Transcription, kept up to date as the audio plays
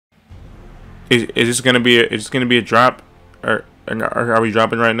Is this gonna be a drop, or are we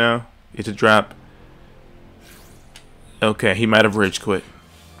dropping right now? It's a drop. Okay, he might have rage quit.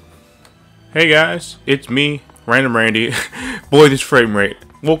 Hey guys, it's me, Random Randy. Boy, this frame rate.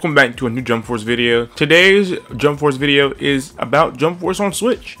 Welcome back to a new Jump Force video. Today's Jump Force video is about Jump Force on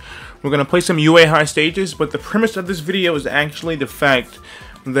Switch. We're gonna play some UA high stages, but the premise of this video is actually the fact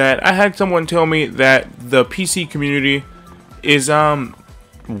that I had someone tell me that the PC community is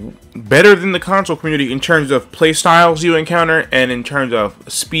better than the console community in terms of play styles you encounter and in terms of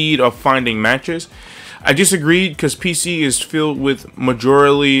speed of finding matches. I disagreed because PC is filled with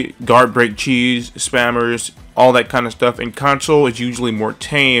majorly guard break cheese, spammers, all that kind of stuff, and console is usually more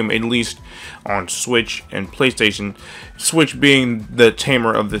tame, at least on Switch and PlayStation, Switch being the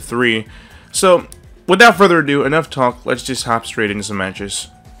tamer of the three. So without further ado, enough talk, let's just hop straight into some matches.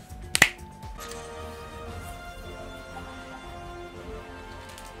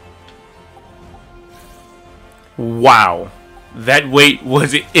 Wow, that wait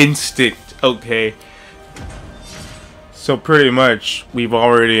was instant. Okay, so pretty much we've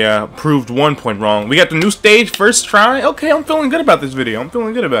already proved 1 point wrong. We got the new stage first try. Okay, I'm feeling good about this video. I'm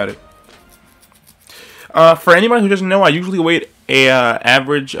feeling good about it. For anybody who doesn't know, I usually wait a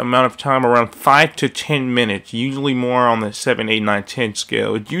average amount of time around 5 to 10 minutes. Usually more on the 7, 8, 9, 10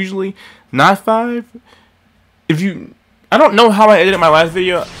 scale. It's usually not 5. I don't know how I edited my last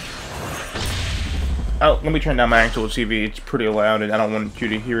video. Oh, let me turn down my actual TV. It's pretty loud, and I don't want you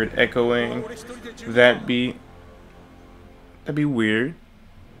to hear it echoing. That'd be weird.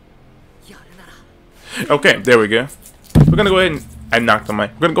 Okay, there we go. We're gonna go ahead and I knocked on my.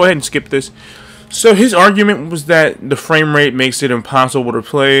 We're gonna go ahead and skip this. So his argument was that the frame rate makes it impossible to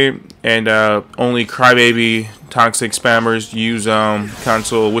play, and only crybaby toxic spammers use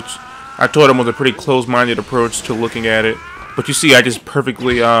console, which I told him was a pretty close-minded approach to looking at it. But you see, I just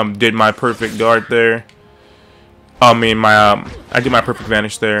perfectly did my perfect guard there. I mean, I did my perfect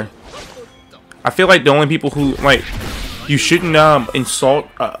vanish there. I feel like the only people who you shouldn't insult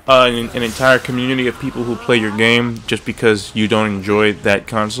an entire community of people who play your game just because you don't enjoy that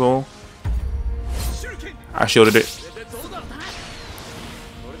console. I shielded it.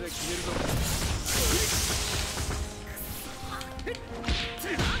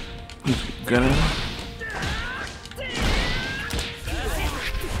 Gonna.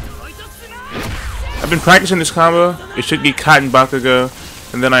 I've been practicing this combo. It should get Cotton Bakugo,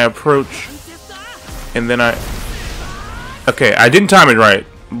 and then I approach, and then I. Okay, I didn't time it right,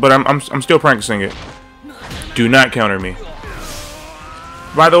 but I'm still practicing it. Do not counter me.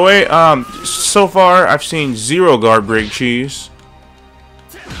 By the way, so far I've seen 0 guard break cheese.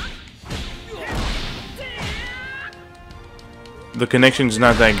 The connection's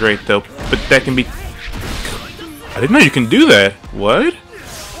not that great though, but that can be. I didn't know you can do that. What?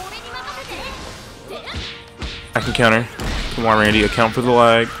 I can counter. Come on, Randy, account for the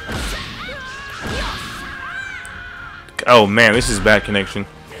lag. Oh man, this is bad connection.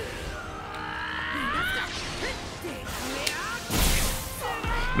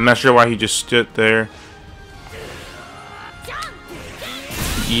 I'm not sure why he just stood there.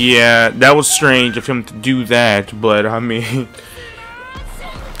 Yeah, that was strange of him to do that, but I mean,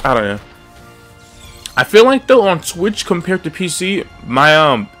 I don't know. I feel like though on Switch compared to PC,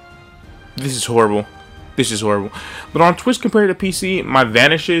 my this is horrible. This is horrible. But on Twitch compared to PC, my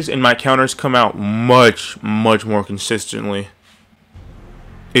vanishes and my counters come out much more consistently.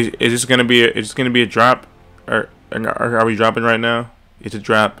 Is this gonna be a drop, or are we dropping right now? It's a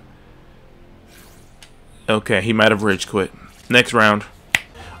drop. Okay, he might have rage quit. Next round,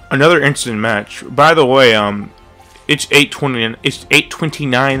 another instant match. By the way, it's 8:20. It's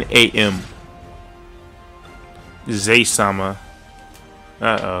 8:29 a.m. Zay-sama.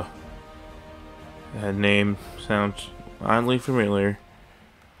 Uh-oh. That name sounds oddly familiar.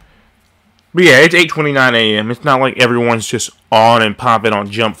 But yeah, it's 8:29 a.m. It's not like everyone's just on and popping on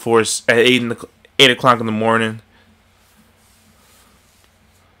Jump Force at 8 o'clock in the morning.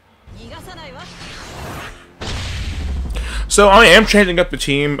 So I am changing up the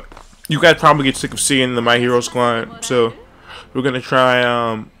team. You guys probably get sick of seeing the My Hero squad. So we're gonna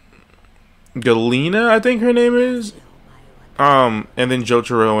try Galena, I think her name is. And then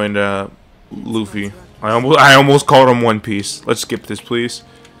Jotaro and Luffy. I almost called him One Piece. Let's skip this, please.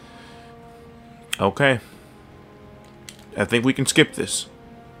 Okay. I think we can skip this.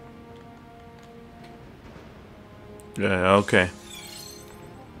 Yeah, okay.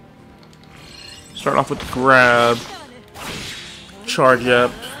 Start off with the grab. Charge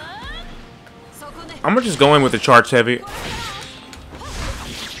up. I'm gonna just go in with the charge heavy.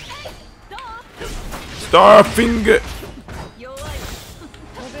 Starfinger.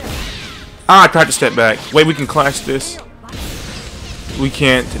 Ah, I tried to step back. Wait, we can clash this. We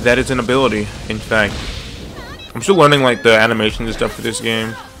can't. That is an ability, in fact. I'm still learning like the animations and stuff for this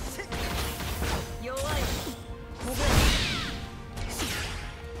game.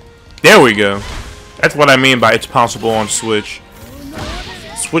 There we go. That's what I mean by it's possible on Switch.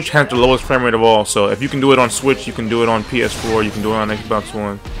 Switch has the lowest frame rate of all, so if you can do it on Switch, you can do it on PS4, you can do it on Xbox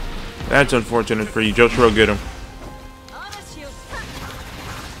One. That's unfortunate for you. Jotaro, get him.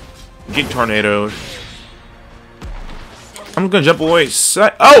 Get tornadoed. I'm gonna jump away.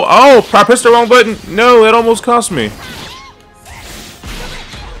 Oh! I pressed the wrong button. No, it almost cost me.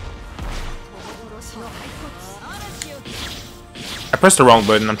 I pressed the wrong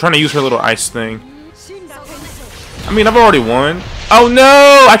button. I'm trying to use her little ice thing. I mean, I've already won. Oh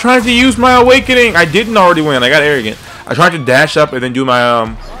no! I tried to use my awakening. I didn't already win. I got arrogant. I tried to dash up and then do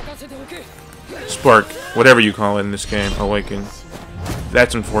my spark, whatever you call it in this game. Awaken.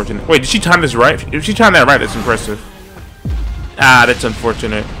 That's unfortunate. Wait, did she time this right? If she timed that right, that's impressive. Ah, that's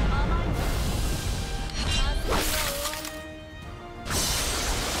unfortunate.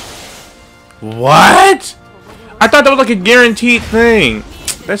 What? I thought that was like a guaranteed thing.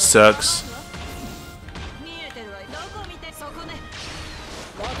 That sucks.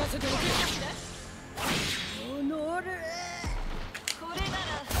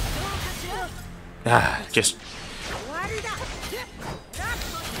 Ah, just...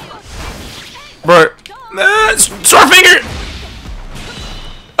 Bro, Starfinger!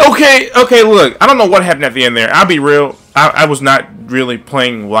 Okay, look, I don't know what happened at the end there. I'll be real, I was not really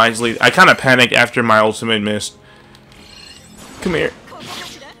playing wisely. I kind of panicked after my ultimate missed. Come here.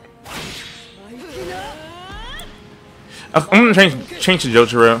 I'm gonna change to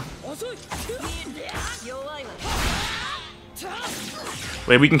Jotaro.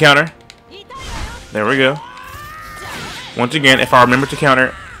 Wait, we can counter. There we go. Once again, if I remember to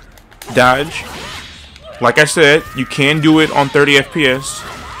counter, dodge. Like I said, you can do it on 30 FPS.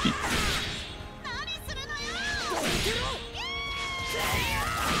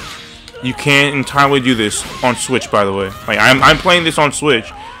 You can entirely do this on Switch, by the way. Like I'm playing this on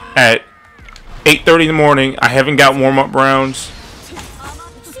Switch at 8:30 in the morning. I haven't got warm-up rounds.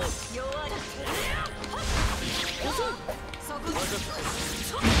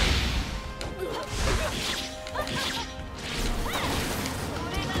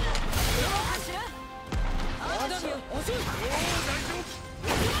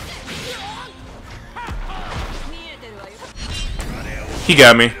 He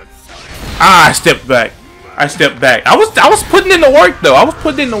got me. Ah, I stepped back. I was putting in the work though. I was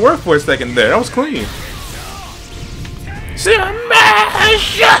putting in the work for a second there. That was clean.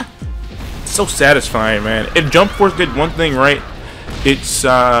 Smash! So satisfying, man. If Jump Force did one thing right, it's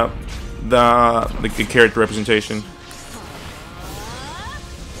the character representation.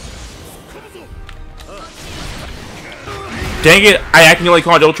 Dang it! I accidentally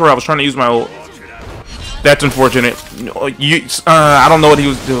called Ultra. I was trying to use my ult. That's unfortunate. I don't know what he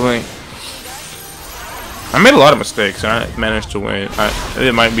was doing. I made a lot of mistakes. I managed to win.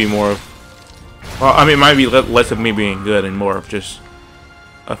 It might be more of... Well, I mean, it might be less of me being good and more of just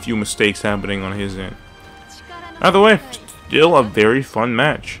a few mistakes happening on his end. Either way, still a very fun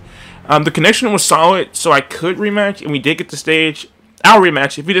match. The connection was solid, so I could rematch, and we did get the stage. I'll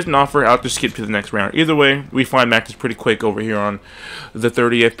rematch. If he doesn't offer, I'll just skip to the next round. Either way, we find matches pretty quick over here on the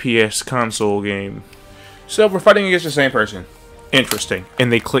 30 FPS console game. So we're fighting against the same person. Interesting.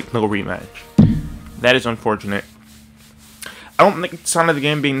 And they click no rematch. That is unfortunate. I don't think it's sign of the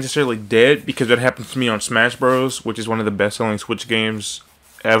game being necessarily dead, because that happens to me on Smash Bros, which is one of the best-selling Switch games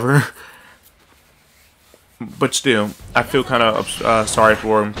ever. But still, I feel kind of sorry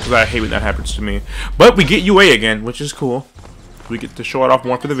for him, because I hate when that happens to me. But we get UA again, which is cool. We get to show it off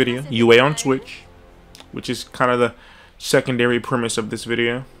more for the video. UA on Switch, which is kind of the secondary premise of this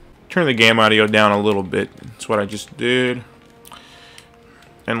video. Turn the game audio down a little bit. That's what I just did.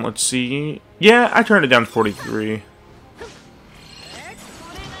 And let's see. Yeah, I turned it down to 43.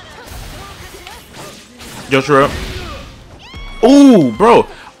 Jotaro. Ooh, bro.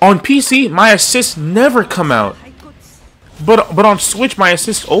 On PC, my assists never come out. But on Switch, my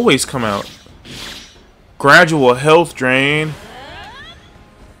assists always come out. Gradual health drain.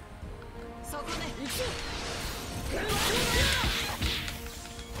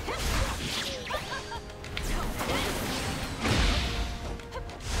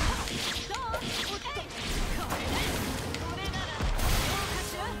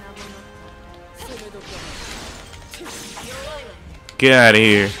 Get out of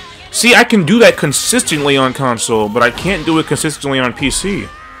here. See, I can do that consistently on console, but I can't do it consistently on PC.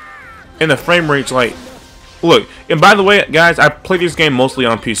 And the frame rate's like... Look, and by the way, guys, I play this game mostly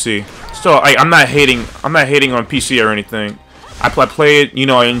on PC. So I'm not hating on PC or anything. I play it, you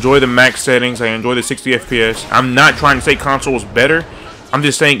know, I enjoy the max settings, I enjoy the 60 FPS. I'm not trying to say console is better. I'm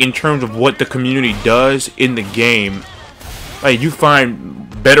just saying in terms of what the community does in the game, like you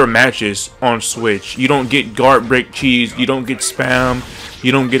find better matches on Switch. You don't get guard break cheese, you don't get spam,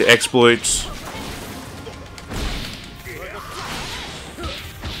 you don't get exploits.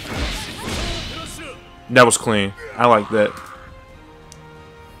 That was clean. I like that.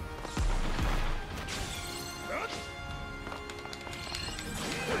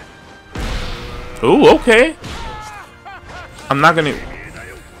 Ooh, okay. I'm not gonna...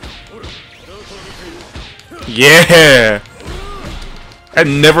 Yeah! That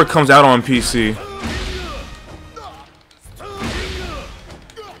never comes out on PC.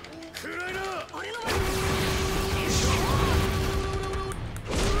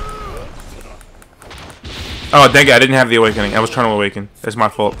 Oh, dang it, I didn't have the awakening. I was trying to awaken. That's my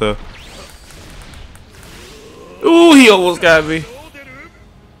fault, though. Ooh, he almost got me.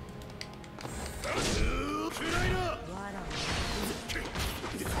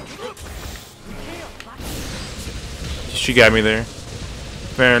 She got me there.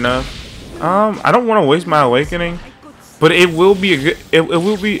 Fair enough. I don't want to waste my awakening, but it will be a good. It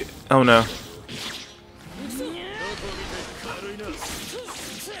will be. Oh no.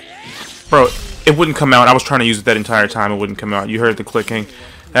 Bro, it wouldn't come out. I was trying to use it that entire time. It wouldn't come out. You heard the clicking.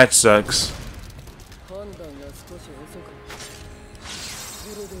 That sucks.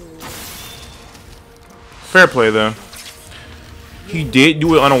 Fair play though. He did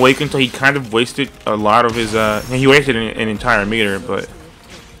do it unawakened, so he kind of wasted a lot of his, he wasted an entire meter, but...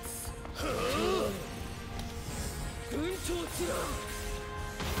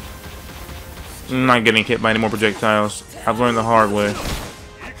 I'm not getting hit by any more projectiles. I've learned the hard way.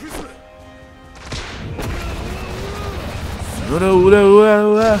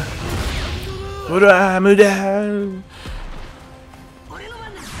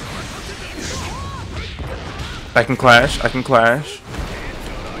 I can clash, I can clash.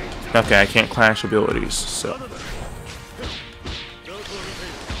 Okay, I can't clash abilities, so.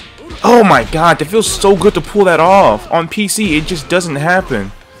 Oh my god, it feels so good to pull that off. On PC, it just doesn't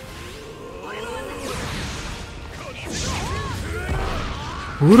happen.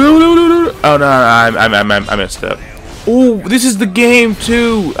 Oh no, I messed up. Ooh, this is the game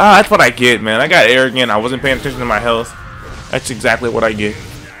too. Ah, that's what I get, man. I got arrogant. I wasn't paying attention to my health. That's exactly what I get.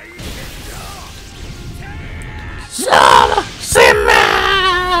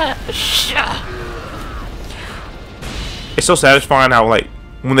 It's so satisfying how, like,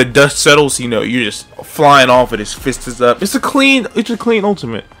 when the dust settles, you know, you're just flying off and his fist is up. It's a clean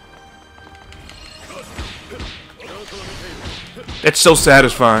ultimate. It's so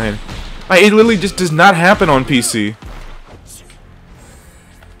satisfying. Like, it literally just does not happen on PC.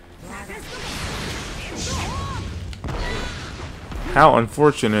 How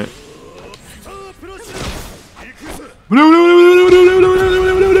unfortunate.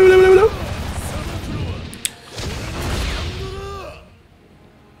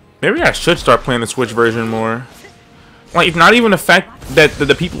 Maybe I should start playing the Switch version more. Like, not even the fact that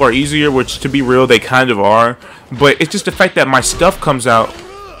the people are easier, which, to be real, they kind of are. But it's just the fact that my stuff comes out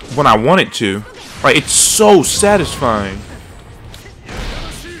when I want it to. Like, it's so satisfying.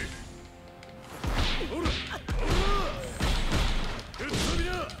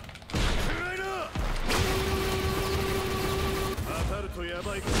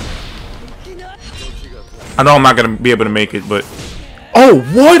 I know I'm not going to be able to make it, but... Oh,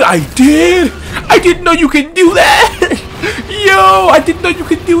 what? I did? I didn't know you could do that! Yo, I didn't know you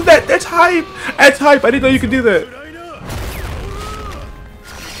could do that! That's hype! That's hype! I didn't know you could do that!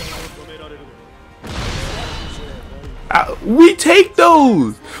 We take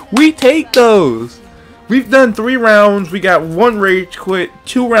those! We take those! We've done 3 rounds, we got 1 rage quit,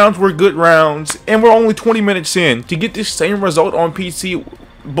 2 rounds were good rounds, and we're only 20 minutes in. To get this same result on PC,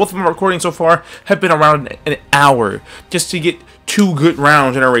 both of my recordings so far have been around an hour just to get 2 good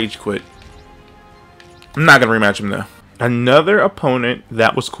rounds in a rage quit. I'm not gonna rematch him though. Another opponent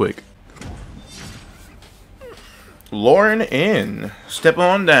that was quick. Lauren N. Step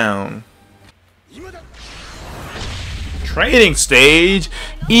on down. Training stage.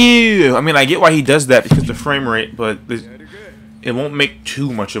 Ew. I mean, I get why he does that because of the frame rate, but it won't make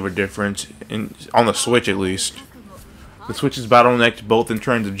too much of a difference on the Switch at least. The Switch is bottlenecked both in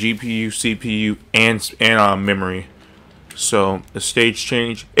terms of GPU, CPU, and memory. So the stage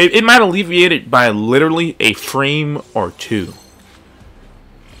change, it might alleviate it by literally a frame or 2.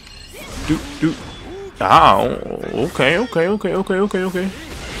 Oh, okay.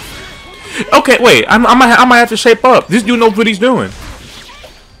 Okay, wait, I might have to shape up. This dude knows what he's doing.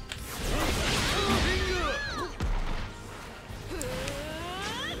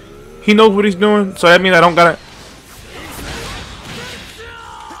 He knows what he's doing, so that means I don't gotta...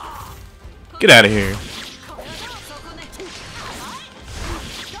 Get out of here.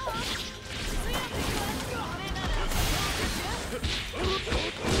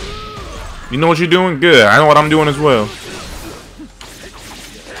 You know what you're doing? Good. I know what I'm doing as well.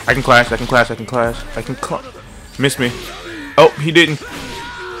 I can clash, I can clash, I can clash. I can miss me. Oh, he didn't.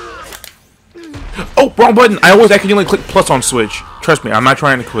 Oh, wrong button. I always accidentally click plus on Switch. Trust me, I'm not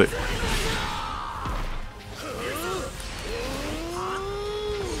trying to quit.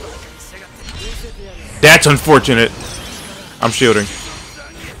 That's unfortunate. I'm shielding.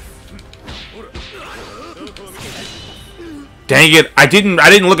 Dang it! I didn't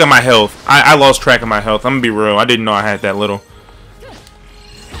look at my health. I lost track of my health. I'm gonna be real. I didn't know I had that little.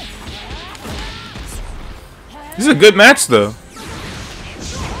 This is a good match, though.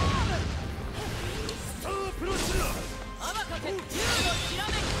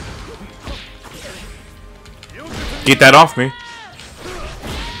 Get that off me.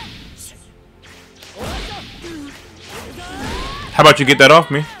 How about you get that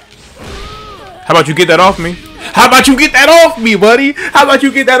off me? How about you get that off me? How about you get that off me, buddy? How about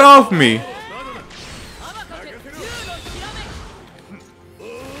you get that off me?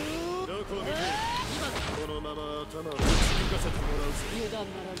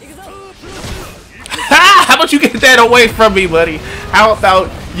 How about you get that away from me, buddy? How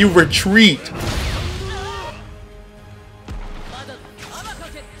about you retreat?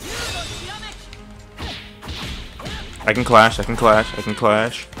 I can clash, I can clash, I can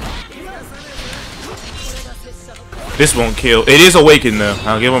clash. This won't kill. It is awakened though.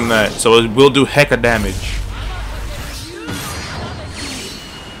 I'll give him that. So it will do heck of damage.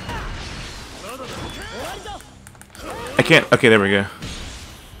 I can't. Okay, there we go.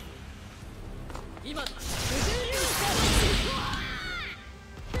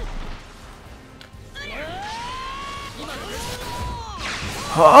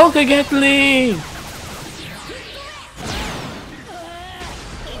 Okay, Gatling.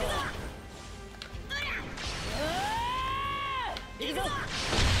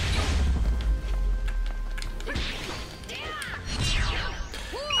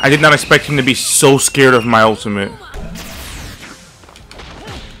 I did not expect him to be so scared of my ultimate.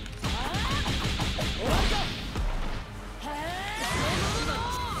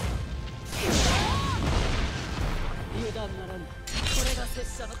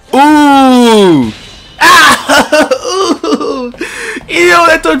 Ooh! Ah! Ooh! You know,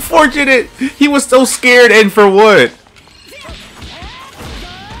 that's unfortunate. He was so scared, and for what?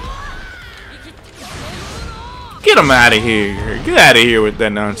 Get him out of here. Get out of here with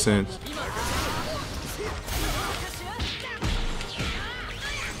that nonsense.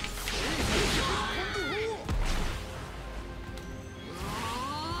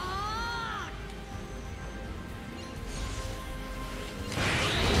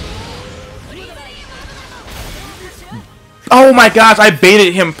 Oh my gosh, I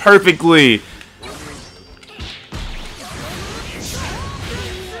baited him perfectly.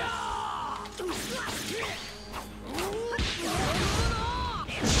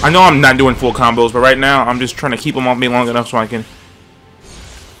 I know I'm not doing full combos, but right now I'm just trying to keep them off me long enough so I can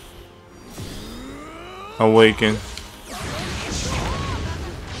awaken.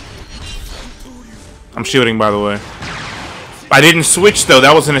 I'm shielding, by the way. I didn't switch though.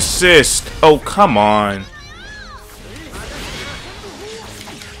 That was an assist. Oh, come on.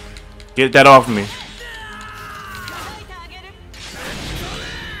 Get that off me.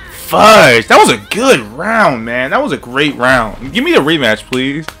 Fudge! That was a good round, man. That was a great round. Give me the rematch,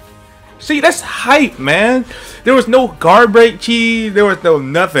 please. See, that's hype, man. There was no guard break cheese. There was no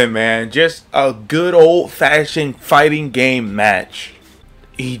nothing, man. Just a good old-fashioned fighting game match.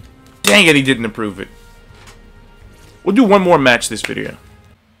 Dang it, he didn't improve it. We'll do one more match this video.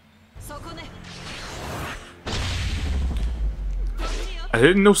 I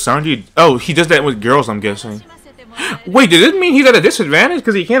didn't know Sanji... Oh, he does that with girls, I'm guessing. Wait, does it mean he's at a disadvantage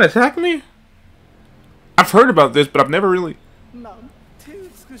because he can't attack me? I've heard about this, but I've never really...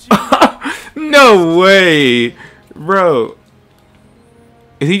 No way! Bro.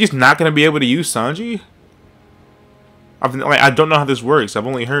 Is he just not going to be able to use Sanji? I don't know how this works. I've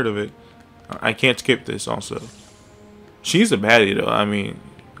only heard of it. I can't skip this also. She's a baddie, though. I mean,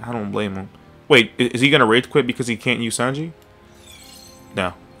 I don't blame him. Wait, is he going to rage quit because he can't use Sanji?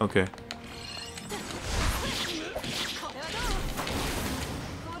 No. Okay.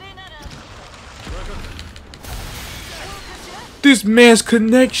 This man's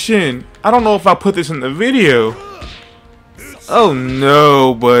connection. I don't know if I put this in the video. Oh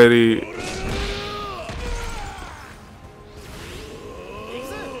no, buddy.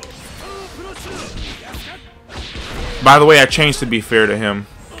 By the way, I changed to be fair to him.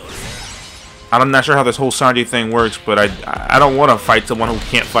 I'm not sure how this whole Sanji thing works, but I don't want to fight someone who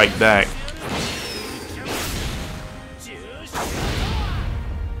can't fight back.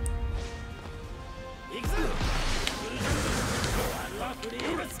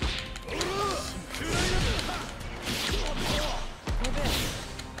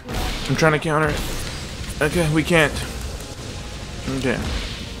 I'm trying to counter it. Okay, we can't. Okay.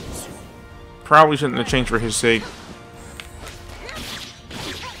 Probably shouldn't have changed for his sake.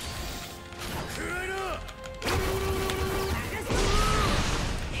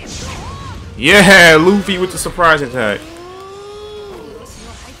 Yeah, Luffy with the surprise attack.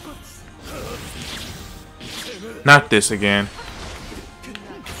 Not this again.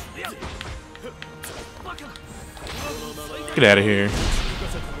 Get out of here.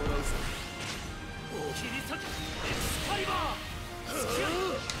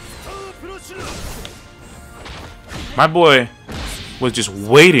 My boy was just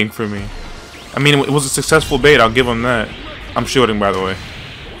waiting for me. I mean, it was a successful bait, I'll give him that. I'm shielding, by the way.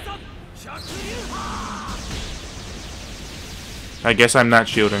 I guess I'm not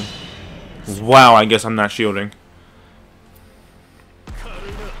shielding. Wow, I guess I'm not shielding.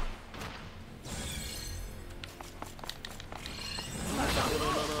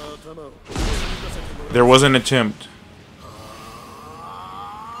 There was an attempt.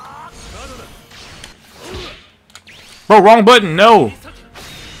 Bro, wrong button, no!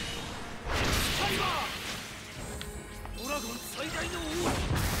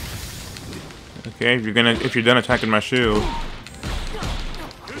 Okay, if you're done attacking my shield.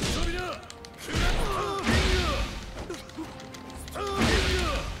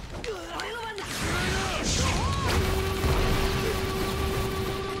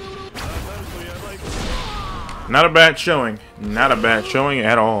 Not a bad showing. Not a bad showing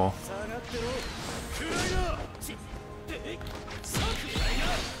at all.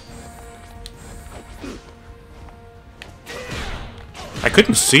 I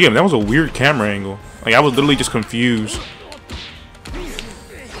couldn't see him. That was a weird camera angle. Like, I was literally just confused.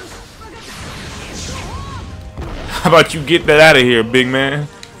 How about you get that out of here, big man?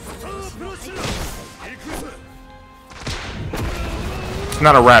 It's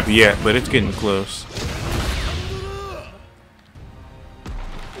not a wrap yet, but it's getting close.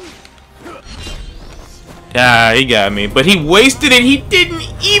 Ah, he got me. But he wasted it. He didn't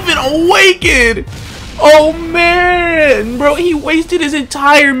even awaken. Oh, man. Bro, he wasted his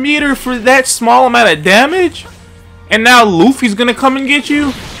entire meter for that small amount of damage? And now Luffy's gonna come and get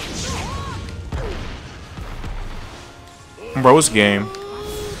you? Bro, it's game.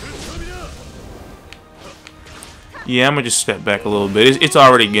 Yeah, I'm gonna just step back a little bit. It's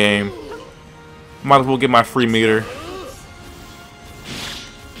already game. Might as well get my free meter.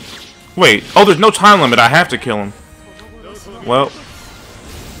 Wait, oh, there's no time limit. I have to kill him. Well,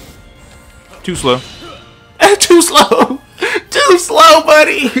 too slow. Too slow. Too slow,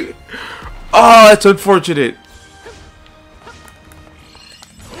 buddy. Oh, that's unfortunate.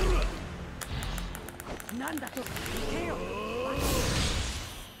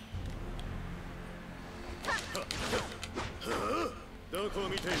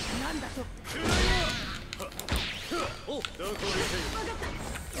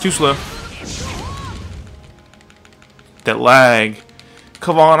 Too slow. That lag.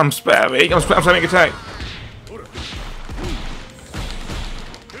 Come on, I'm spamming. I'm spamming attack.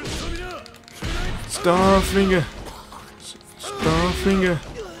 Star finger. Star finger.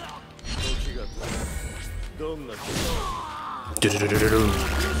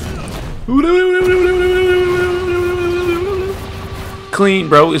 Clean,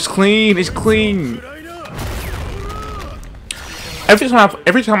 bro. It's clean. It's clean. Every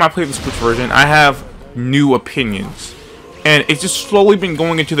time I play the Switch version, I have new opinions, and it's just slowly been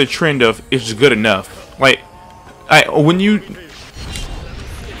going into the trend of it's good enough. Like, I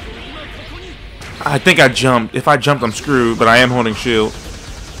think I jumped. If I jumped, I'm screwed. But I am holding shield.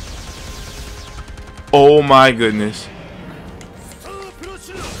 Oh my goodness!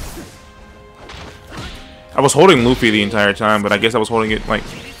 I was holding Luffy the entire time, but I guess I was holding it like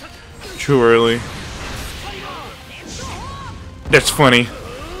too early. That's funny.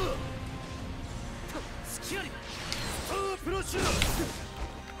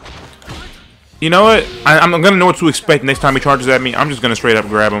 You know what? I'm gonna know what to expect next time he charges at me. I'm just gonna straight up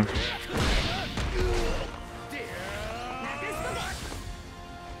grab him.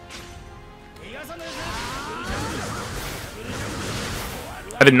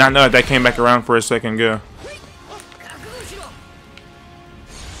 I did not know that came back around for a second ago.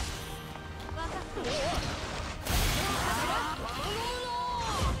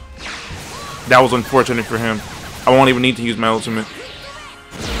 That was unfortunate for him. I I won't even need to use my ultimate.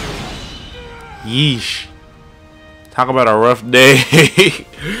 Yeesh. Talk about a rough day.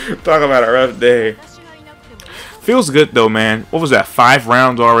 Talk about a rough day. Feels good though, man. What was that? 5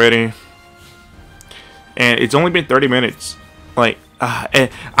 rounds already, and it's only been 30 minutes. Like, and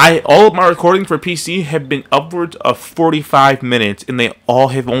all of my recordings for PC have been upwards of 45 minutes, and they all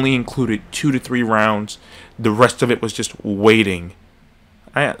have only included 2 to 3 rounds. The rest of it was just waiting.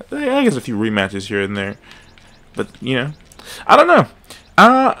 I guess a few rematches here and there, but you know, I don't know.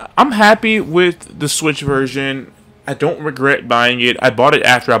 I'm happy with the Switch version. I don't regret buying it. I bought it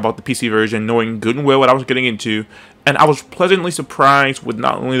after I bought the PC version, knowing good and well what I was getting into. And I was pleasantly surprised with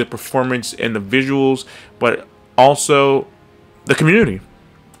not only the performance and the visuals, but also the community.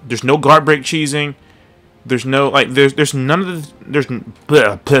 There's no guard break cheesing. There's no, like, there's none of the, there's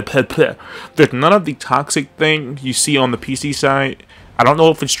none of the toxic thing you see on the PC side. I don't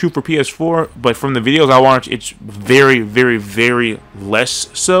know if it's true for PS4, but from the videos I watch, it's very, very, very less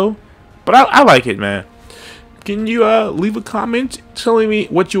so. But I like it, man. Can you leave a comment telling me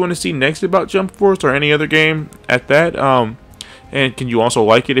what you want to see next about Jump Force or any other game at that? And can you also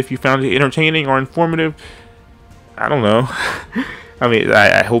like it if you found it entertaining or informative? I don't know. I mean,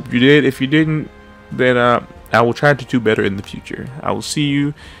 I hope you did. If you didn't, then I will try to do better in the future. I will see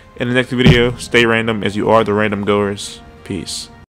you in the next video. Stay random as you are the random goers. Peace.